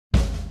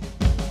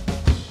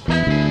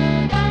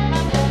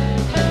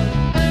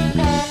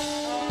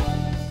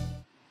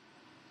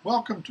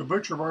Welcome to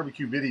Butcher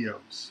Barbecue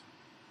Videos.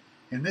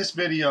 In this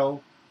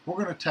video,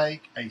 we're going to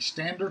take a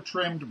standard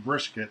trimmed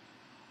brisket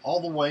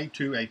all the way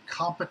to a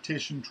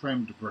competition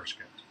trimmed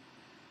brisket.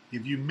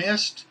 If you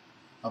missed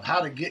of how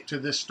to get to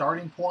this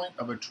starting point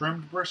of a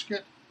trimmed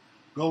brisket,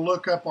 go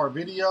look up our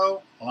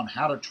video on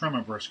how to trim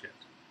a brisket.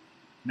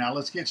 Now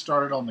let's get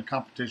started on the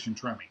competition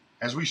trimming.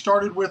 As we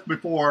started with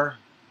before,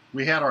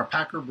 we had our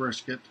packer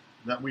brisket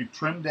that we've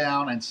trimmed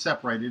down and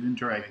separated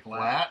into a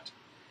flat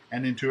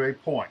and into a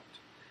point.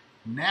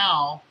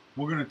 Now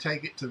we're going to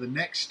take it to the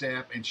next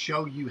step and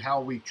show you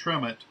how we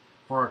trim it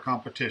for our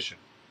competition.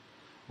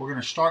 We're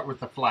going to start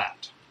with the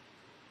flat.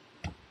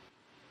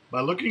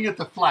 By looking at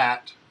the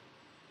flat,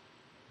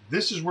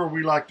 this is where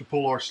we like to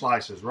pull our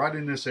slices, right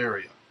in this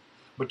area.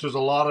 But there's a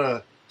lot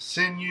of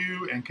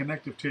sinew and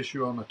connective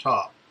tissue on the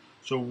top.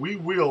 So we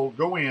will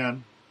go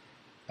in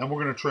and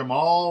we're going to trim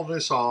all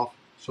this off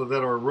so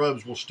that our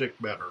rubs will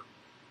stick better.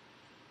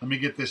 Let me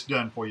get this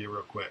done for you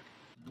real quick.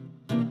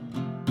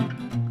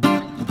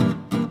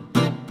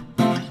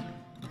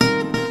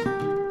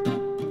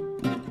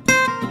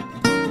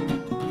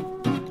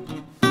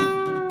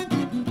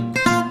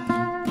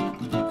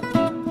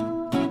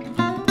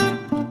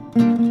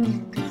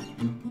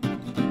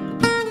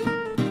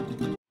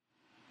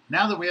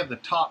 Now that we have the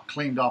top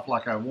cleaned off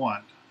like I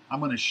want, I'm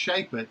going to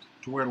shape it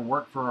to where it'll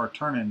work for our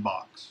turn-in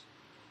box.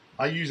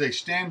 I use a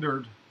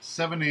standard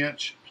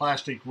 7-inch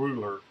plastic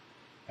ruler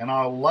and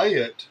I'll lay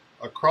it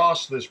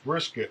across this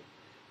brisket,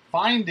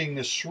 finding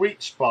the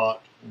sweet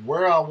spot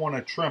where I want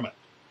to trim it.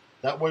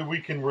 That way we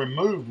can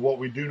remove what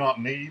we do not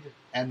need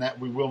and that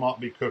we will not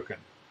be cooking.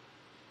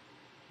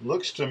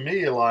 Looks to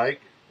me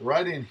like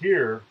right in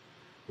here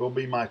will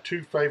be my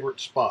two favorite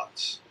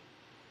spots.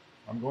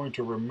 I'm going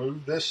to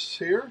remove this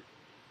here.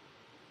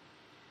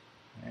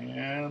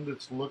 And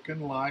it's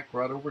looking like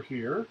right over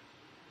here.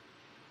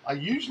 I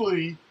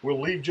usually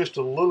will leave just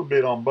a little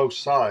bit on both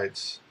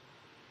sides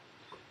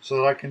so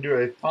that I can do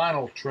a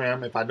final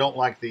trim if I don't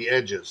like the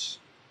edges.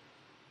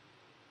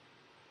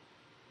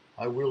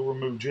 I will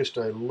remove just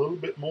a little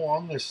bit more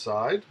on this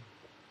side.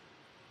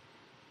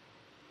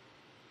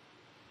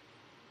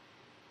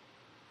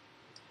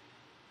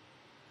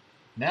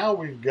 Now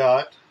we've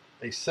got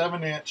a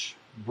 7-inch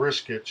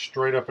brisket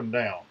straight up and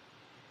down.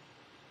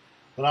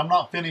 But I'm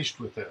not finished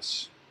with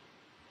this.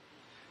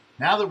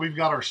 Now that we've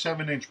got our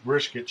 7-inch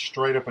brisket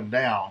straight up and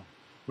down,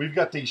 we've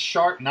got these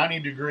sharp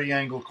 90-degree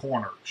angle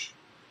corners.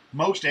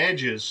 Most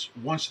edges,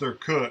 once they're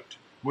cooked,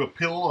 will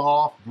peel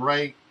off,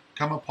 break,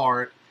 come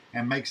apart,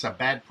 and makes a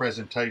bad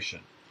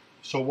presentation.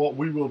 So what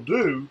we will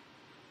do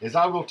is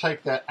I will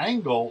take that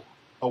angle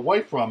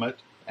away from it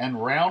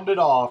and round it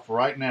off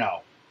right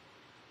now.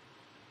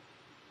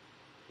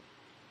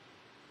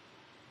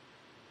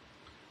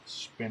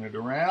 Spin it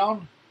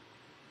around.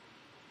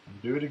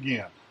 And do it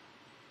again.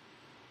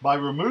 By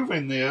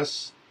removing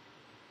this,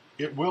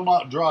 it will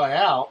not dry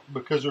out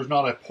because there's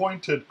not a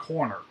pointed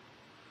corner.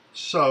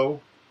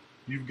 So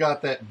you've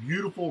got that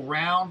beautiful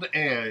round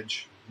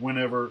edge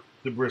whenever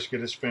the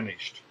brisket is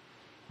finished.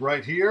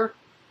 Right here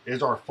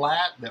is our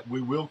flat that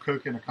we will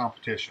cook in a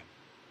competition.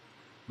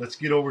 Let's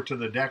get over to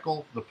the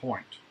decal, the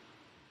point.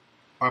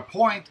 Our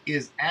point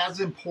is as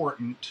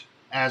important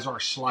as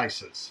our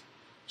slices.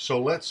 So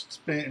let's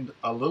spend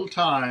a little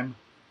time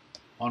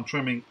on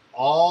trimming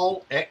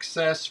all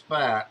excess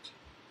fat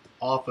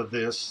off of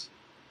this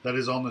that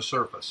is on the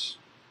surface.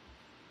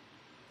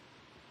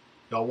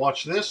 Y'all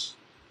watch this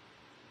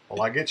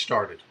while I get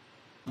started.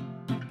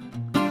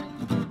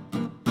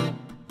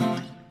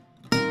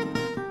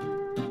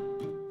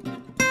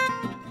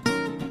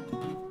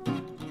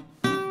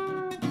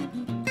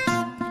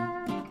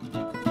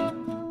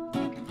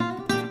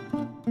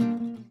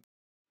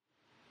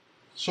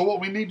 So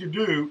what we need to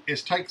do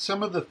is take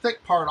some of the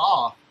thick part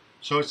off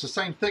so it's the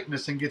same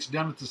thickness and gets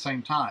done at the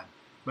same time.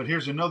 But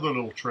here's another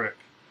little trick.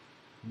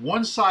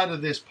 One side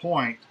of this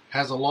point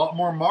has a lot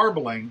more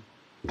marbling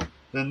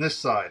than this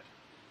side.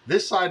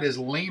 This side is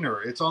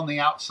leaner, it's on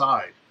the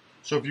outside.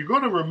 So if you're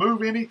going to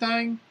remove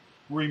anything,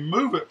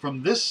 remove it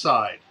from this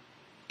side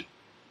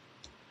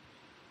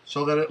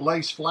so that it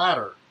lays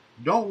flatter.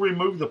 Don't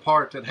remove the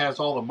part that has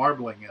all the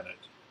marbling in it.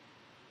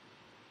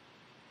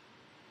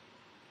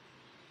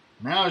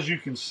 Now as you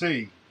can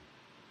see,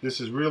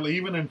 this is real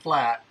even and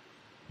flat.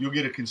 You'll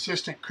get a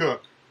consistent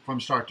cook from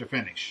start to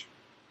finish.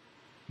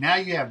 Now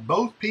you have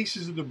both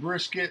pieces of the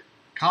brisket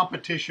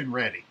competition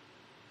ready.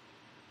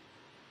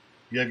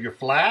 You have your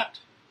flat,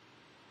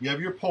 you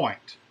have your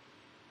point.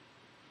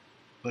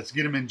 Let's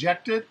get them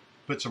injected,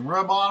 put some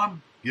rub on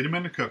them, get them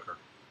in the cooker.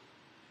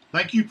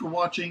 Thank you for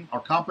watching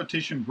our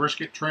competition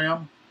brisket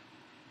trim.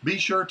 Be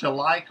sure to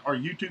like our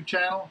YouTube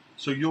channel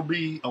so you'll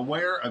be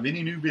aware of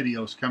any new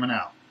videos coming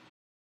out.